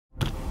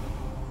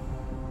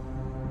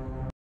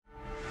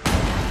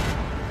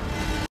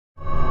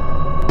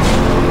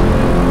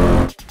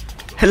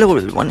Hello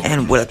everyone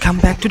and welcome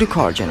back to the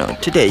car channel.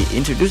 Today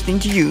introducing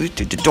to you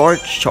to the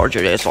Dodge Charger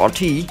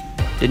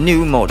SRT, the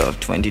new model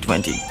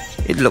 2020.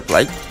 It looks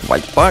like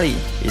white body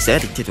is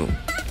added to.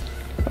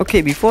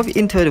 Okay, before we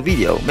enter the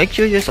video, make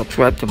sure you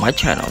subscribe to my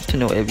channel to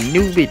know every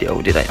new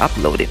video that I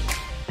uploaded.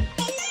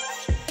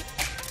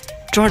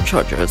 Dodge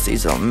Chargers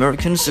is an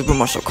American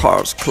supermuscle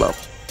cars club,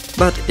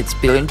 but it's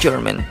built in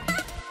Germany,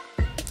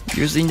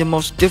 using the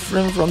most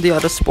different from the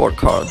other sport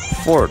car,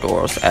 4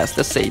 doors as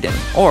the sedan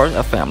or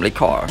a family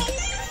car.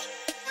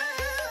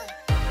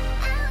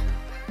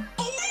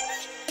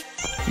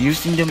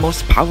 Using the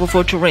most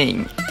powerful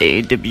terrain,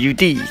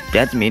 AWD,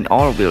 that means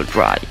all-wheel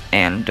drive,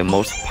 and the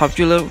most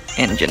popular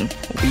engine,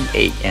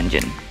 V8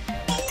 engine.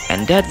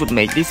 And that would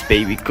make this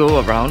baby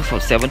go around for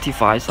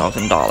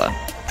 $75,000.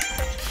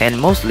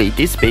 And mostly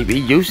this baby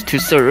used to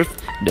serve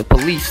the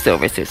police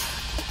services.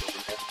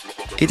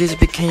 It has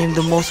become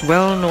the most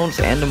well-known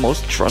and the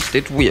most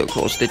trusted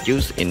vehicles that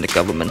used in the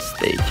government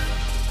stage.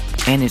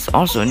 And it's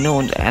also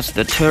known as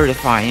the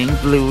terrifying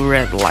blue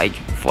red light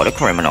for the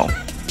criminal.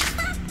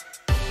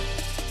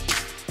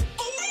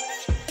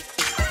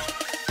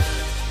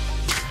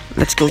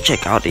 Let's go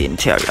check out the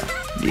interior.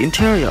 The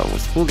interior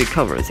was fully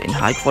covered in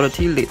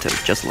high-quality leather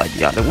just like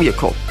the other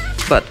vehicle.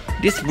 But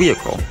this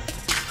vehicle,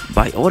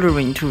 by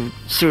ordering to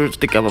serve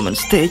the government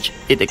stage,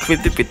 it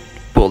equipped it with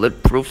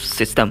bulletproof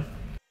system.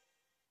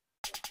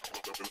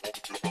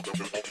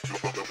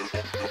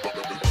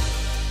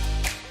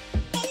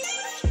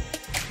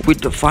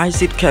 With the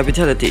 5-seat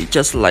capability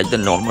just like the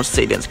normal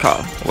sedan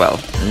car, well,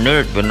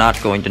 nerd will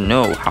not going to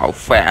know how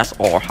fast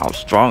or how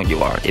strong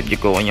you are if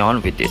you're going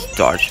on with this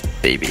Dodge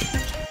baby.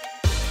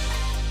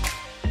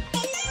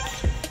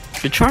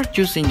 The charge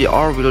using the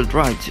all-wheel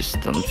drive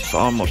system is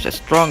almost as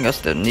strong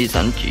as the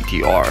Nissan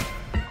GT-R.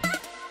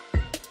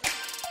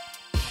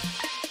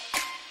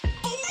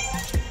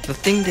 The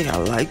thing that I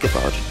like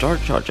about the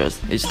Dodge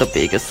Chargers is the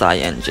bigger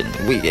size engine,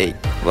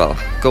 V8. Well,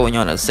 going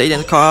on a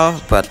sedan car,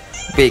 but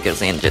bigger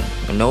engine,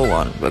 no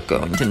one will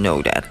going to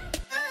know that.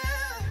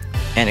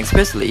 And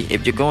especially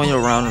if you're going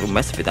around to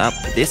mess it up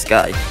with this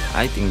guy,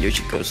 I think you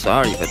should go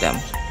sorry for them.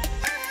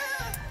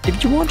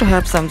 If you want to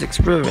have some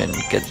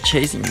experience get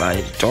chasing by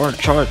the Dodge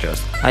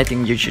Chargers, I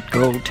think you should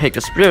go take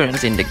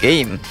experience in the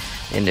game.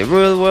 In the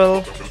real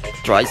world,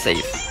 drive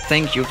safe.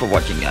 Thank you for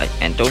watching guys,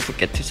 and don't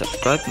forget to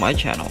subscribe my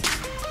channel.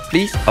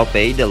 Please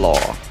obey the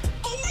law.